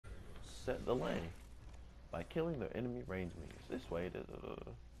set the lane by killing their enemy range minions. This way,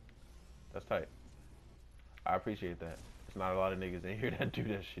 that's tight. I appreciate that. There's not a lot of niggas in here that do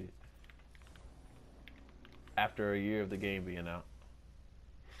that shit. After a year of the game being out.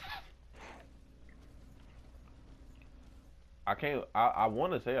 I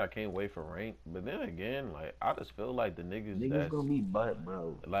want to say I can't wait for rank, but then again, like, I just feel like the niggas Niggas that's, gonna be butt,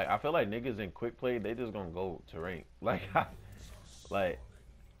 bro. like, I feel like niggas in quick play, they just gonna go to rank. Like, like,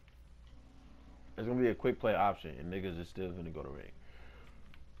 there's gonna be a quick play option, and niggas is still gonna go to rank.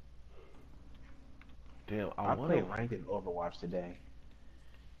 Damn, I I wanna, played ranked in Overwatch today.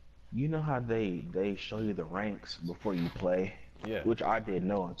 You know how they show you the ranks before you play, yeah, which I didn't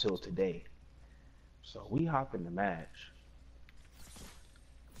know until today. So we hop in the match,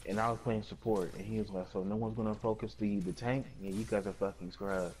 and I was playing support, and he was like, "So no one's gonna focus the tank? Yeah, you guys are fucking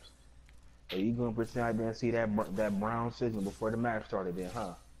scrubs. So you gonna pretend I didn't see that brown signal before the match started, then,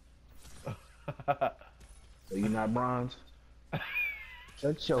 huh? So you not bronze?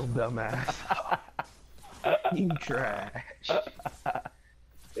 Shut your dumb ass up. You trash."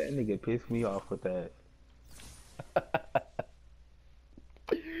 That nigga pissed me off with that.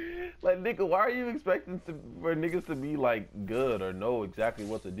 like, nigga, why are you expecting for niggas to be like good or know exactly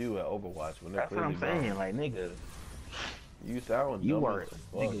what to do at Overwatch when they're That's what clearly I'm wrong? saying. Like, nigga, You sound you dumb are, as fuck.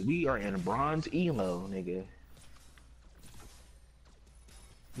 nigga, we are in bronze elo, nigga.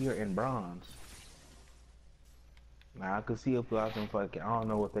 We are in bronze. Now I could see if I was in fucking, I don't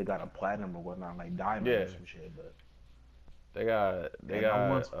know if they got a platinum or whatnot, like diamond Yeah, or some shit, but they and no got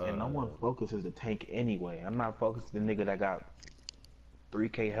one's and no one focuses the tank anyway. I'm not focused the nigga that got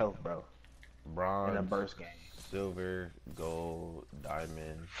 3K health, bro, in a bronze, burst game. silver, gold,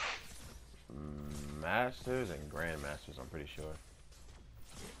 diamond, masters, and grandmasters. I'm pretty sure.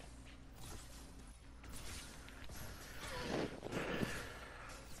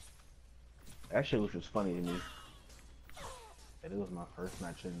 That shit was just funny to me. And it was my first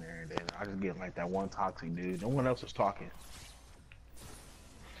match in there, and then I just get like that one toxic dude. No one else was talking.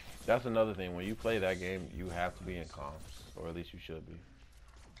 That's another thing. When you play that game, you have to be in comms, or at least you should be.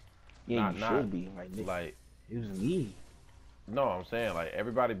 Yeah, Not you not should be. Like, like it was me. no. I'm saying like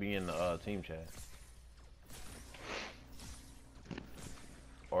everybody be in the team chat,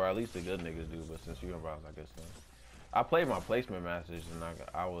 or at least the good niggas do. But since you in bronze, I guess so. I played my placement masters, and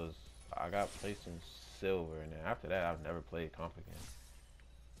I got placed in silver, and then after that, I've never played comp again.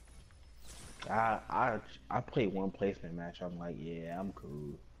 I played one placement match. I'm like, yeah, I'm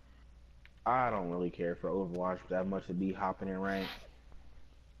cool. I don't really care for Overwatch that much to be hopping in rank,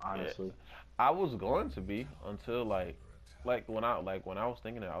 Yeah, honestly. I was going to be until like when I was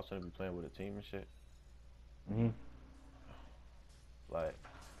thinking that I was gonna be playing with a team and shit. Hmm. Like,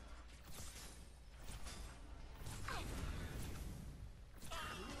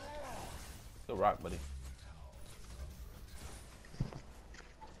 good rock, buddy.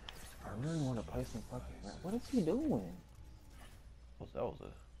 I really want to play some fucking rank. What is he doing? That was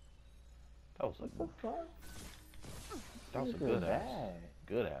a What the fuck? that was a This is good ass bad.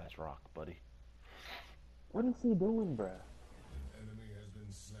 good ass rock, buddy. What is he doing, bruh? What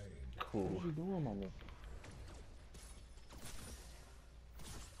is Cool. he doing, my nigga?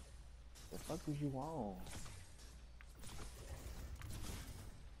 The fuck is you on?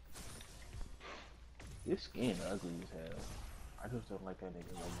 This skin ugly as hell. I just don't like that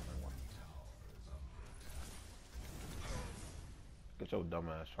nigga no more. Get your dumb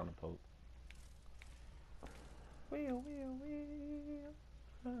ass trying to poke. Wheel.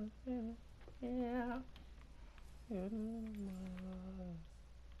 Yeah.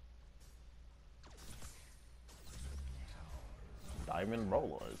 Diamond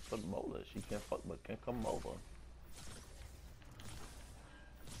roller. It's a roller. She can't fuck but can come over.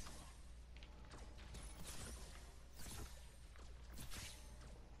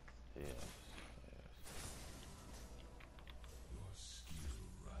 Yes.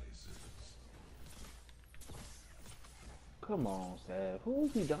 Come on, Sav. Who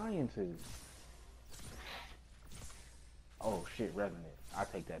is he dying to? Oh shit, Revenant. I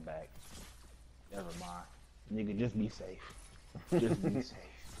take that back. Never mind. Nigga, just be safe. Just be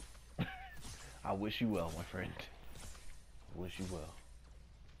safe. I wish you well, my friend. I wish you well.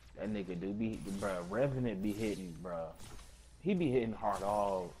 That nigga do be, bruh. Revenant be hitting, bruh. He be hitting hard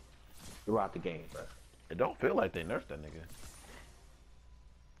all throughout the game, bruh. It don't feel like they nerfed that nigga.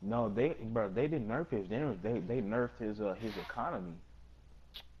 No, they didn't nerf his damage. They nerfed his economy.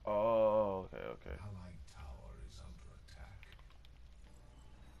 Oh, okay.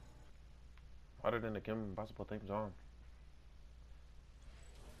 Other than the Kim Possible things on.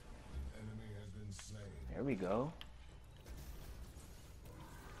 There we go.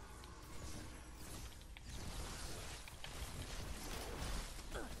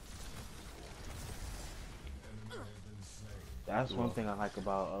 That's one thing I like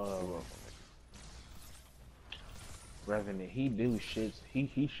about Revenant. He do shits.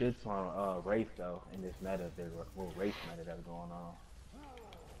 He shits on Wraith though in this meta. There's a little race meta that's going on.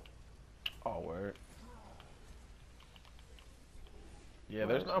 Oh word. Yeah,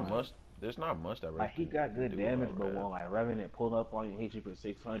 there's not much. There's not much that Wraith like he got good do damage, but Red. when like Revenant pull up on you, hit you for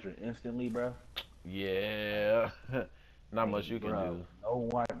 600 instantly, bro. Yeah, not much you can do.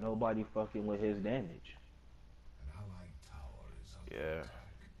 Nobody fucking with his damage. Yeah.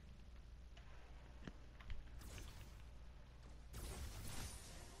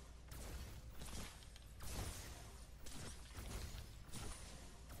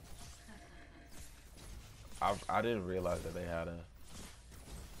 I didn't realize that they had a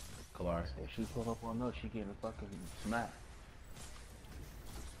Kalar. If she pull up on us, she getting fucking smacked.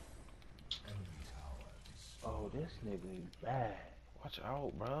 Oh, this nigga is bad. Watch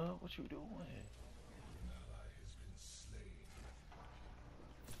out, bro. What you doing?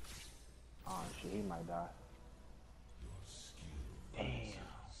 Oh shit, he might die. Damn.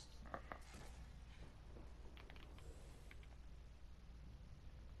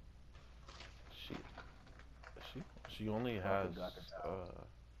 She only has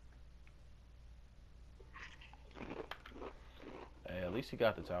hey, at least he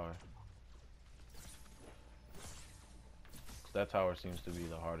got the tower. That tower seems to be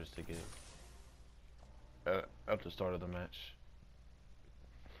the hardest to get at the start of the match.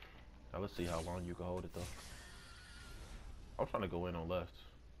 Now let's see how long you can hold it though. I'm trying to go in on left.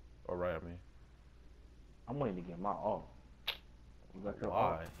 Or right, I mean. I'm waiting to get my ult. You got your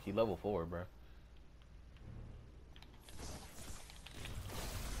Why? ult? He level 4, bro.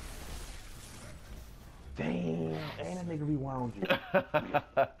 Damn, ain't that nigga rewound you.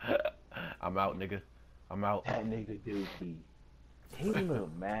 I'm out, nigga. I'm out. That nigga dookie. He look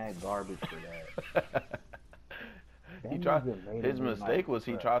mad garbage for that. He tried. His mistake was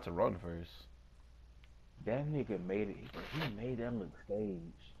he tried to run first. That nigga made it. He made them look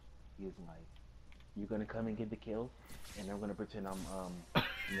staged. He was like, "You gonna come and get the kill, and I'm gonna pretend I'm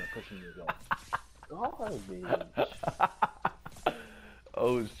pushing you away." Garbage.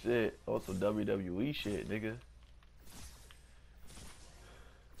 Oh shit! On some WWE shit, nigga.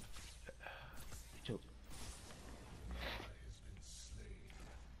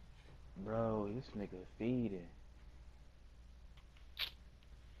 Bro, this nigga feeding.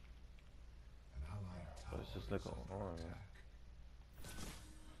 What is this nigga on?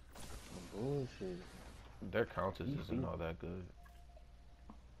 Bullshit. Their counters isn't all that good.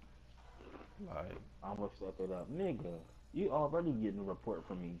 Like, I'm gonna fuck it up, nigga. You already getting a report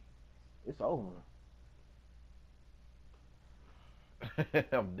from me. It's over.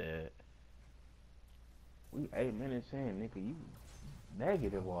 I'm dead. We 8 minutes in, nigga. You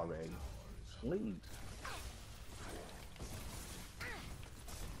negative already. Sleep.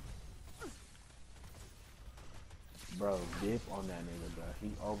 Bro, dip on that nigga, bro.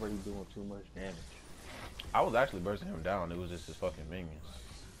 He already doing too much damage. I was actually bursting him down. It was just his fucking minions.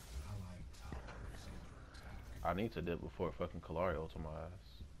 I need to dip before fucking Kalari ults my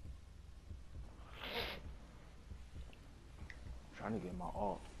ass. Trying to get my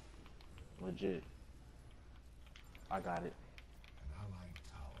ult. Legit. I got it.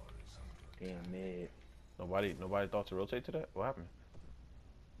 Damn mid. Nobody thought to rotate to that? What happened?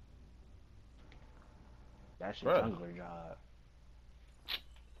 That's your jungler job.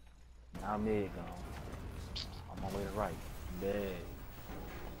 Now mid gone. I'm on my way to right. Dead.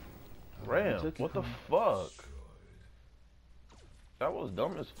 Ram, what the fuck? That was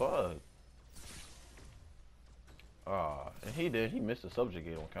dumb as fuck. And he missed the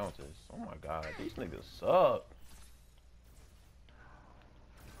subjugate on counters. Oh my god, these niggas suck.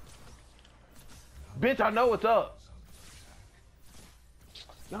 Bitch, I know what's up.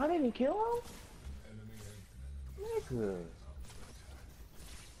 Y'all didn't kill him? Nigga.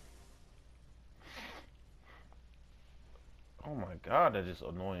 Oh my god, that just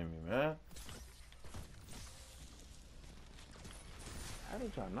annoying me, man. How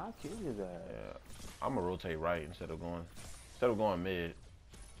did y'all not kill his ass? Yeah, I'm gonna rotate right instead of going mid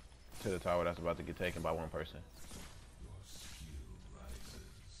to the tower that's about to get taken by one person.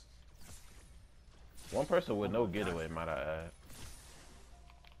 One person with no getaway, might I add.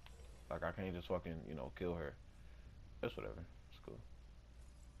 Like, I can't just fucking, kill her. That's whatever. It's cool.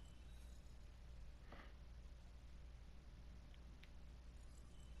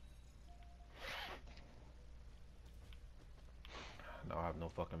 No, I have no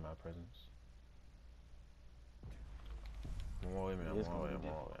fucking mad presence. I'm on my way, man. I'm on my way.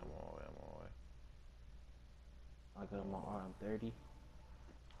 I got my RM30.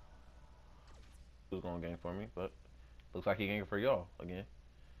 Who's gonna gank for me, but Looks like he getting for y'all again.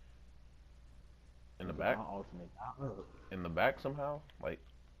 In the Look at back? my ultimate. Look. In the back somehow? Like,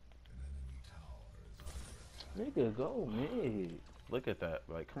 Nigga, go mid. look at that.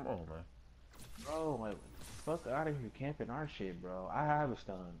 Like, come on, man. Bro, like, fuck out of here camping our shit, bro. I have a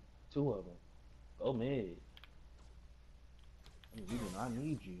stun. 2 of them. Go mid. We do not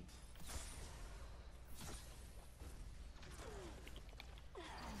need you.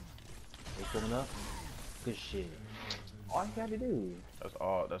 They coming up? Good shit. All you gotta do. That's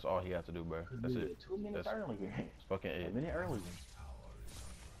all he has to do, bro. That's it. 2 minutes earlier. It's fucking A it. minute earlier.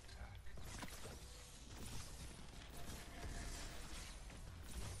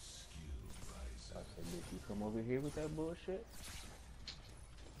 I said, bitch, you come over here with that bullshit?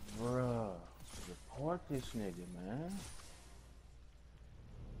 Bruh, report this nigga, man.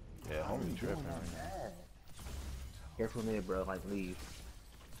 Yeah, homie tripping right now. Careful there, bro. Like, leave.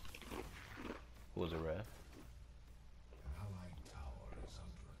 Who was it, ref?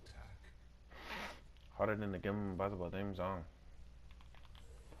 Harder than the game by the name song.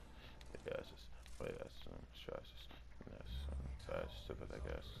 The gas is wait, that's some stresses. That's some fast stuff I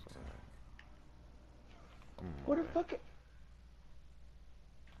guess. What the fuck?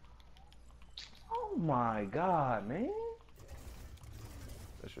 Oh my god, man.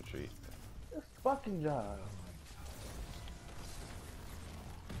 Let's retreat. This fucking job.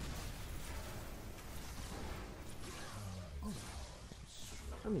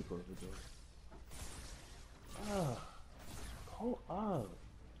 Let me close the door. Hold up.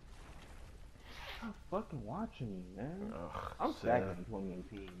 Stop fucking watching me, man. Ugh, I'm stacking in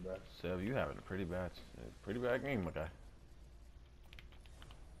 2018, bro. Seb, you having a pretty bad game, my guy.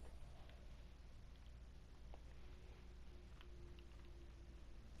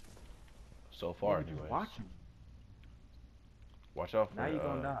 So far, Nigga, just anyways. watching me. Watch out for Now you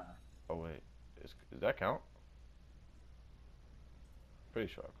gonna die. Oh wait, does that count?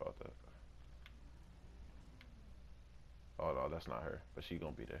 Pretty sure I caught that. Oh no, that's not her, but she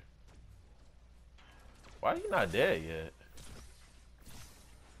gonna be there. Why are you not dead yet?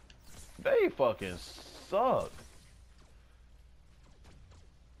 They fucking suck.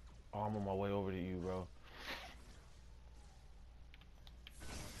 Oh, I'm on my way over to you, bro.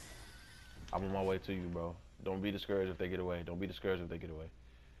 I'm on my way to you, bro. Don't be discouraged if they get away. Don't be discouraged if they get away.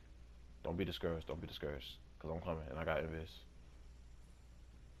 Don't be discouraged. Don't be discouraged. Because I'm coming and I got invis.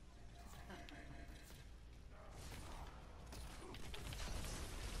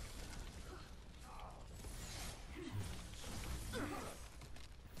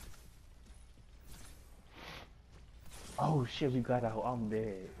 Oh shit, we got out. I'm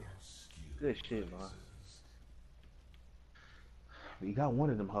dead. Good shit, man. We got one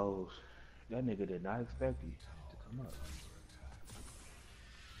of them hoes. That nigga did not expect you to come up.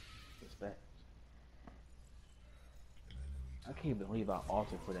 Respect. I can't believe I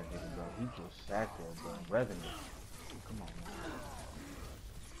altered for that nigga, bro. He just sat there, bro. Revenue. Come on,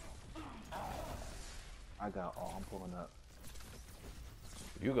 man. I got all. I'm pulling up.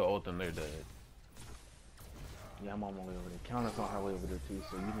 You go ult them, they're dead. Yeah, I'm on my way over there. Counter's on her way over there too,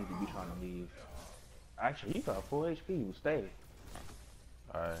 so you need to be trying to leave. Actually, you got full HP. You stay.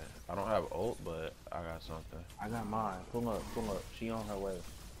 Alright, I don't have ult, but I got something. I got mine. Pull up, pull up. She on her way.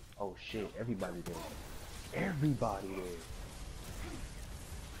 Oh shit, everybody did. Everybody did.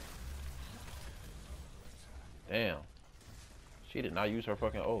 Damn. She did not use her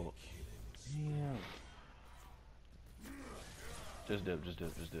fucking ult. Damn. Just dip, just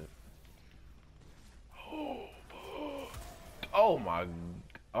dip, just dip. Oh my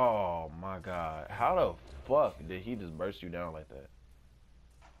god. How the fuck did he just burst you down like that?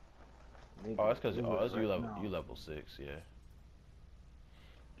 Nigga, Oh, that's because you you level 6, yeah.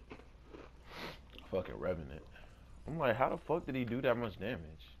 Fucking Revenant. I'm like, how the fuck did he do that much damage?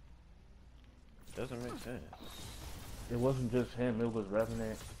 Doesn't make sense. It wasn't just him, it was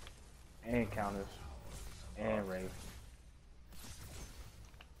Revenant and Countess and Ray.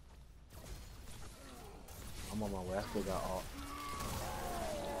 I'm on my way, I still got all.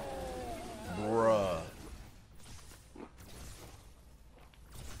 Bruh.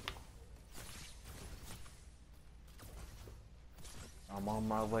 I'm on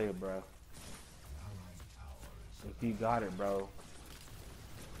my way, bro. If you got it, bro.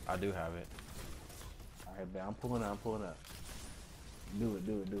 I do have it. Alright, man, I'm pulling up, I'm pulling up. Do it,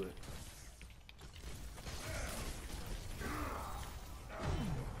 do it, do it.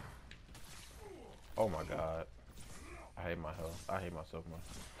 Oh my god. I hate my health. I hate myself, man.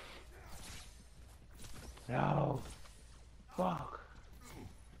 No. Fuck.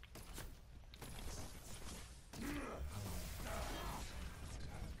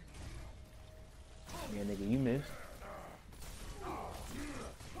 Yeah, nigga, you missed.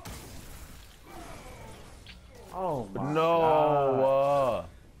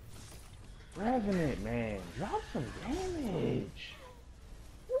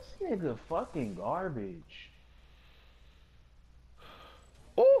 nigga fucking garbage.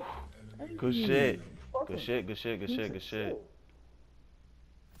 Ooh! Thank Good you. shit. Fucking Good shit, good shit, good piece shit, of good shit.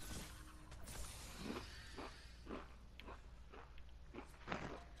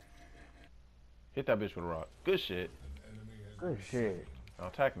 Hit that bitch with a rock. Good shit. Good shit. Now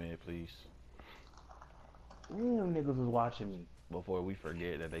attack me, please. Damn, niggas was watching me. Before we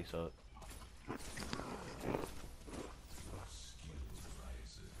forget that they suck.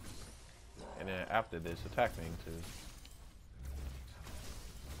 And then after this, attack me too.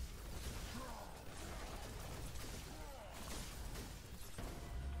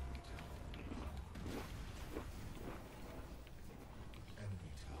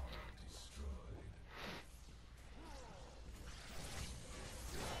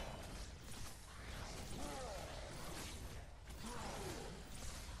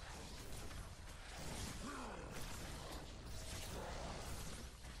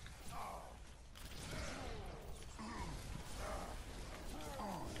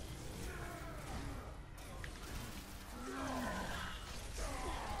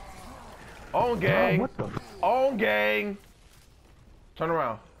 On gang! What the? On gang! Turn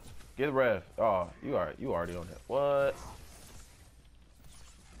around. Get the rev. Oh, you already on that. What?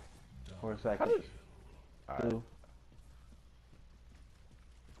 For a second. Alright.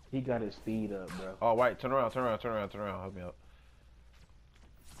 He got his speed up, bro. Oh, wait. Turn around. Help me out.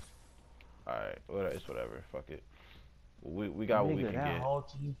 Alright. It's whatever. Fuck it. We got what we can that get. whole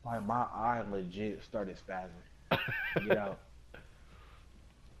team fight, my eye legit started spazzing. Get out.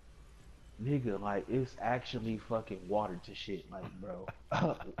 Nigga, like, it's actually fucking water to shit, like, bro.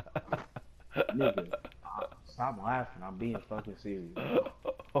 Nigga, stop laughing. I'm being fucking serious.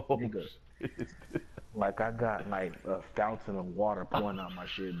 Oh, Nigga. Like, I got, like, a fountain of water pouring out my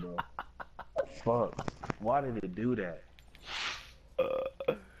shit, bro. Fuck. Why did it do that?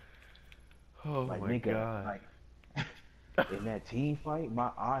 Oh Like, my nigga, god. like, in that team fight, my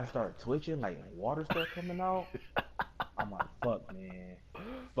eyes started twitching, like water started coming out. I'm like, fuck, man.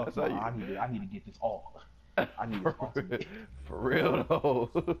 Fuck, I need to get this off. I need this ultimate. For real though.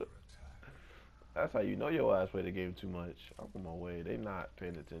 That's how you know your ass play the game too much. I'm on my way. They not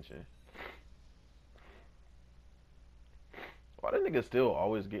paying attention. Why the niggas still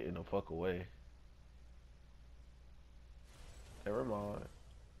always getting the fuck away? Never mind.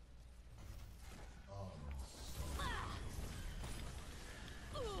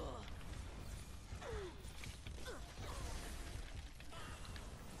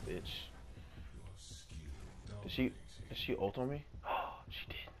 Bitch. Did she ult on me? Oh, she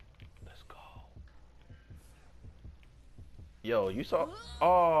did. Let's go. Yo, you saw?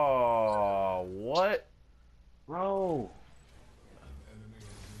 Oh, what? Bro.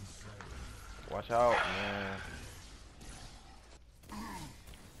 Watch out, man.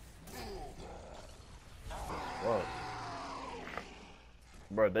 What?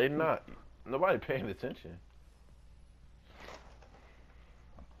 Bro, they not. Nobody paying attention.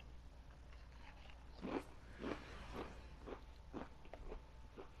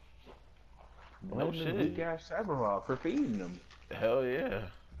 No shit. Weak ass Sephiroth for feeding them. Hell yeah.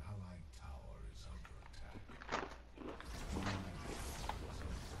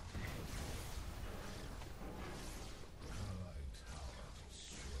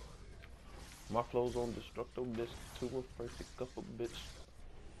 My flow's on destructo disc, 2 of perfect couple bitch.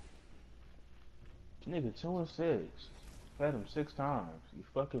 Nigga, 2 and 6. Fed him 6 times. You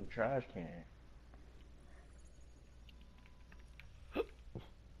fucking trash can.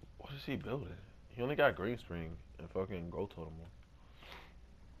 What is he building? He only got green spring and fucking growth totem on.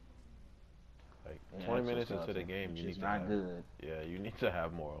 Like, Yeah, 20 minutes into the game, you need to have... good. Yeah, you need to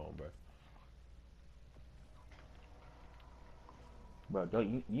have more on, bro. Bro,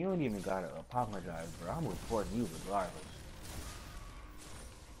 you don't even gotta apologize, bro. I'm reporting you regardless.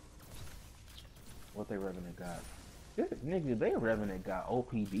 What they Revenant got? This nigga, they Revenant got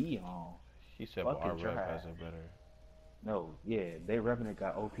OPB on. He said, well, our Fucking rev trash. has a better... No, yeah, they Revenant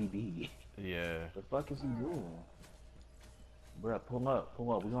got OPB. Yeah. The fuck is he doing? Bro, pull up.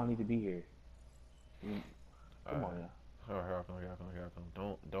 We gonna need to be here. Come on, yeah. Here I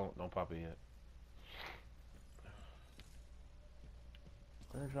come. Don't pop it yet.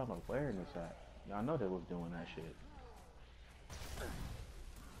 Where's y'all awareness at? Y'all know they was doing that shit.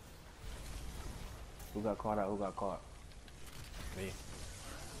 Who got caught out? Who got caught? Me.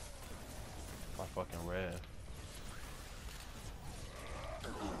 My fucking red.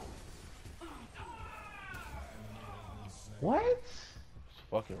 What? It's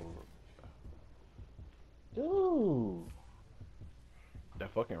fucking... Dude.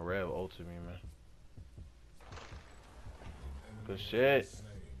 That fucking rev ulted me, man. Good shit.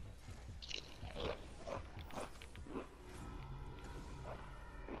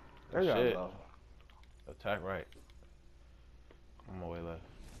 There y'all Shit. go. Attack right. On my way left.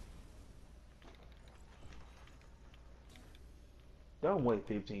 Don't wait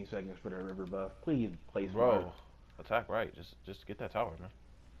 15 seconds for the river buff. Please play smart. Bro, attack right. Just get that tower, man.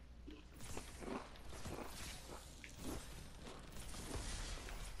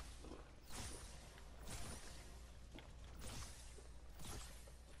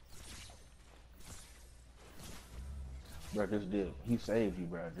 Bro, just did. He saved you,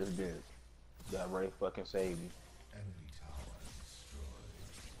 bro. Just did. That Ray fucking saved you. Enemy tower destroyed.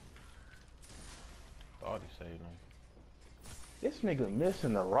 Thought he saved him. This nigga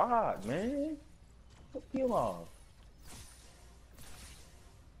missing the rod, man. Peel off.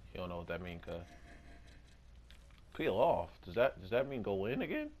 You don't know what that mean, cuz. Peel off. Does that mean go in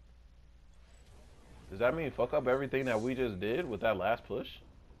again? Does that mean fuck up everything that we just did with that last push?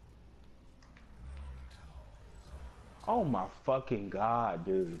 Oh my fucking god,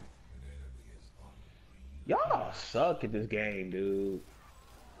 dude. Y'all suck at this game, dude.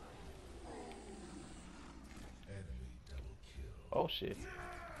 Enemy double kill. Oh shit.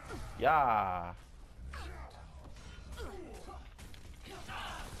 Yeah.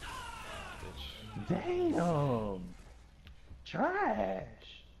 Bitch. Damn. Trash.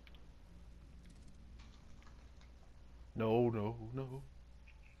 No.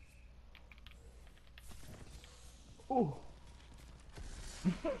 Ooh.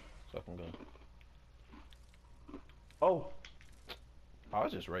 Fucking go. Oh. I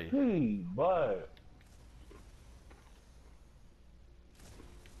was just ready. Hey, bud.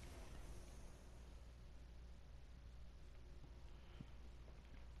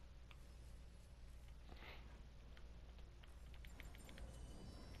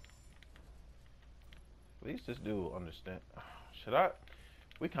 At least this dude understand. Should I?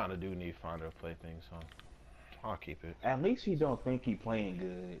 We kind of do need Finder to play things, so I'll keep it. At least he don't think he playing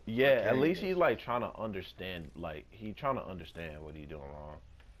good. Yeah, at Okay. least he's like trying to understand. Like he trying to understand what he doing wrong.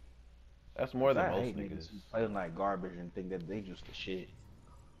 That's more than I most hate niggas. who playing like garbage and think that they just the shit.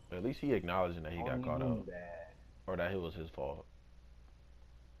 At least he acknowledging that he got Only caught you up bad. or that it was his fault.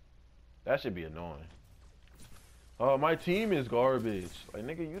 That should be annoying. Oh, my team is garbage. Like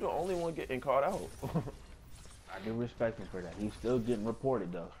nigga, you the only one getting caught out. I do respect him for that. He's still getting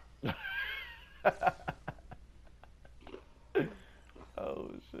reported though.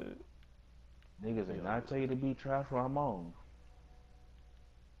 Oh shit. Niggas did not tell you to be trash while I'm on.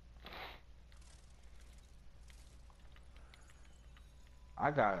 I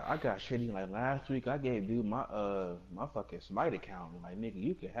got shitty like last week. I gave dude my my fucking Smite account. Like nigga,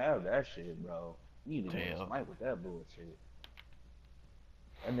 you can have that shit, bro. You need to go Damn. Smite with that bullshit.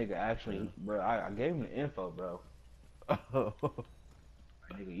 That nigga actually, bro. I gave him the info, bro.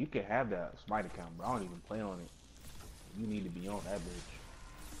 Nigga, you can have that Smite account, bro. I don't even play on it. You need to be on that bitch.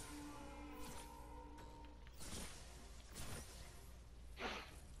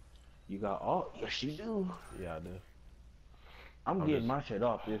 You got all? Yes, you do. Yeah, I do. I'm I'm getting just- my shit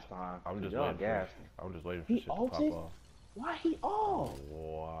off this time. I'm just y'all waiting gassed. I'm just waiting for He shit to pop ulted? off. Why he off?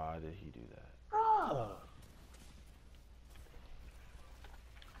 Why did he do that? Bruh.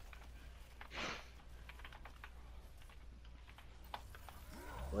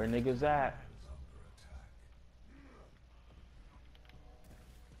 Where niggas at?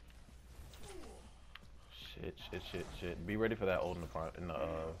 Shit. Be ready for that ult in the front, in the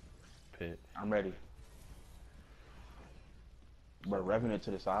pit. I'm ready. But revving it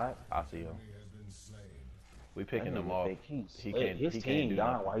to the side. I see him. Enemy has been slain. We picking That him nigga off. think he He slick. can't. His He team can't do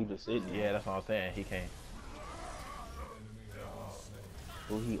dying nothing. while he just sitting there. Yeah, that's what I'm saying. He can't.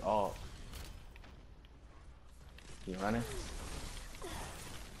 Who he off? He running?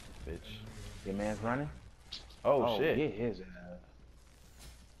 Bitch. Your man's running? Oh, shit. Get his ass.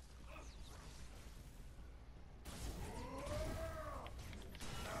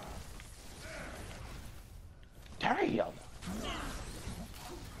 Damn!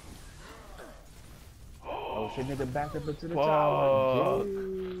 Oh shit, nigga backed up into the tower. Fuck.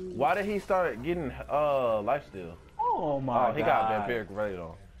 Yeah. Why did he start getting lifesteal? Oh my god. He got vampiric raid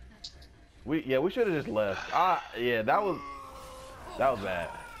on. We should have just left. Yeah, that was bad.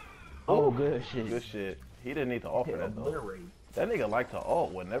 Oh, Ooh, good shit. Good shit. He didn't need to offer Hit that though. obliterate. That nigga like to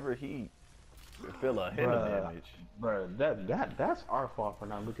ult whenever he feel a hint of damage. Bruh, that's our fault for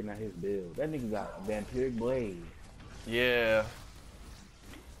not looking at his build. That nigga got a vampiric blade. Yeah.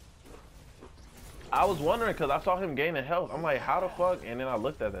 I was wondering because I saw him gaining health. I'm like, how the fuck? And then I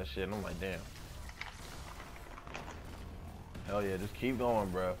looked at that shit and I'm like, damn. Hell yeah, just keep going,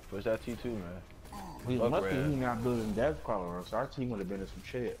 bro. Push that T2, man. He's Fuck lucky Red. he not building Death Crawler, so our team would have been in some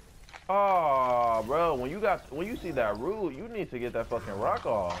shit. Oh, bro, when you see that rule, you need to get that fucking rock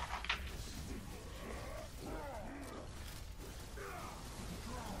off.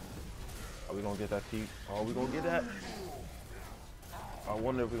 Are we gonna get that T? Are we gonna get that? I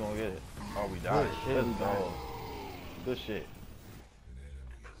wonder if we're gonna get it. Oh, we died. Good shit, Let's we go. died. Good shit.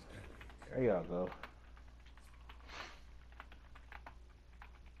 There y'all go.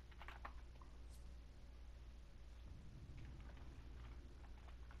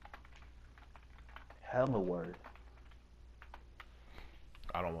 Hella word.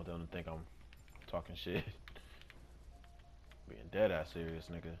 I don't want them to think I'm talking shit. Being dead ass serious,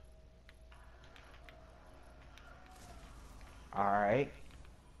 nigga. Alright.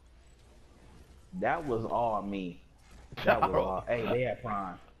 That was all me. That was all. Hey, they had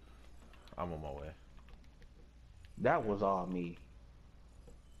Prime. I'm on my way. That was all me.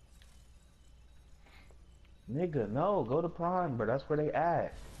 Nigga, no, go to Prime, bro. That's where they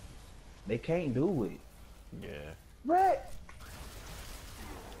at. They can't do it. Yeah. Brett!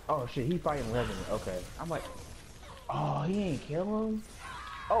 Oh shit, he fighting Revenant. Okay. I'm like, oh, he ain't kill him?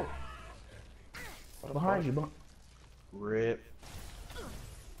 Oh! Behind you, Rip.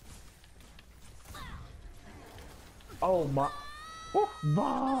 Oh my.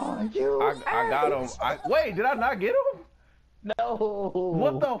 Vaughn, you I got him. Wait, did I not get him? No.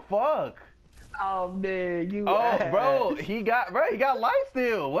 What the fuck? Oh man, you. Oh, ass. bro, he got life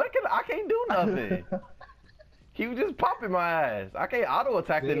steal. I can't do nothing. He was just popping my ass. I can't auto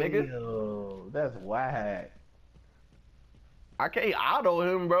attack the nigga. Damn, that's whack. I can't auto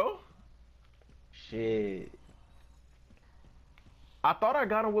him, bro. Shit. I thought I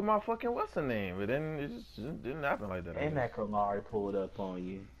got him with my fucking what's the name, but then it just didn't happen like that. And that Kamari pulled up on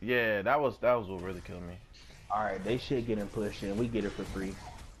you. Yeah, that was what really killed me. Alright, they should get him pushed in. We get it for free.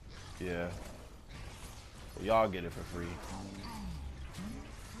 Yeah. Well, y'all get it for free.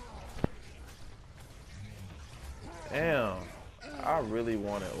 Damn. I really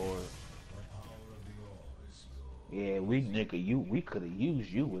wanted orb. Yeah, we could have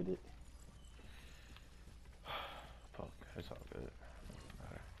used you with it. Fuck, it's all good.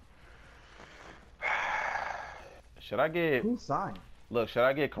 Should I get... Who signed? Look, should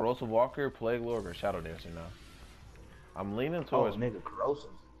I get Corrosive Walker, Plague Lord, or Shadow Dancer now? I'm leaning towards... Oh, nigga, corrosive.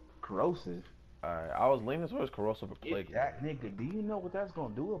 Corrosive. Alright, I was leaning towards Corrosive or Plague Lord. That nigga, do you know what that's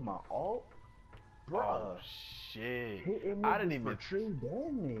gonna do with my ult? Bruh. Oh, shit. I didn't even true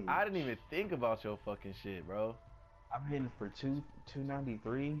damage. I didn't even think about your fucking shit, bro. I'm hitting for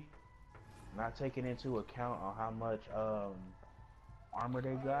 293, not taking into account on how much armor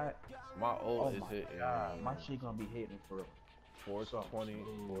they got. My ult is my hitting. God, my shit gonna be hitting for 420,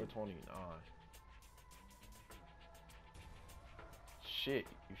 429. Shit,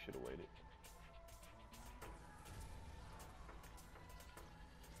 you should have waited.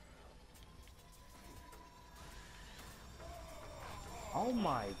 Oh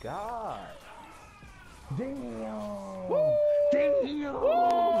my God. Damn. Woo! Damn.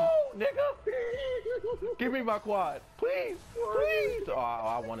 Woo! Nigga! Give me my quad. Please! Please! Oh,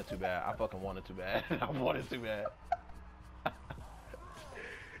 I want it too bad. I fucking want it too bad. I want it too bad.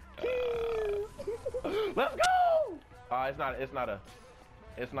 Let's go!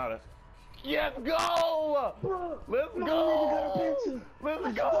 It's not a. Yes, go! Bro, Let's my go! nigga got a picture. Let's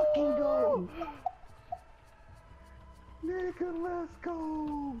Let's go! fucking go. Nigga, let's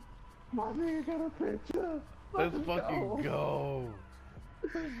go. My nigga got a picture. Let's fucking go!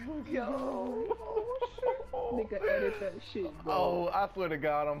 Yo. Oh, shit. Nigga, edit that shit, bro. Oh, I swear to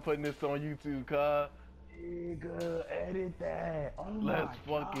God, I'm putting this on YouTube, cuz. Nigga, edit that. Oh Let's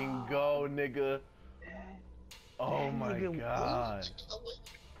my fucking God. go, nigga. Oh That my nigga- God.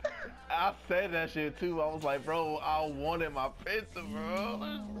 I said that shit too. I was like, bro, I wanted my pizza, bro.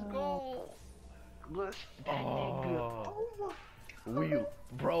 Let's go. Let's that nigga. Oh my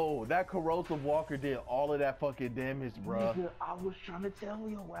Bro, that Corrosive Walker did all of that fucking damage, bro. Nigga, I was trying to tell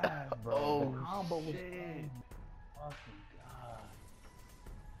your ass, bro. Oh, the combo was shit. fucking God.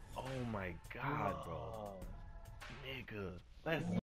 Oh my God, bro. Nigga, let's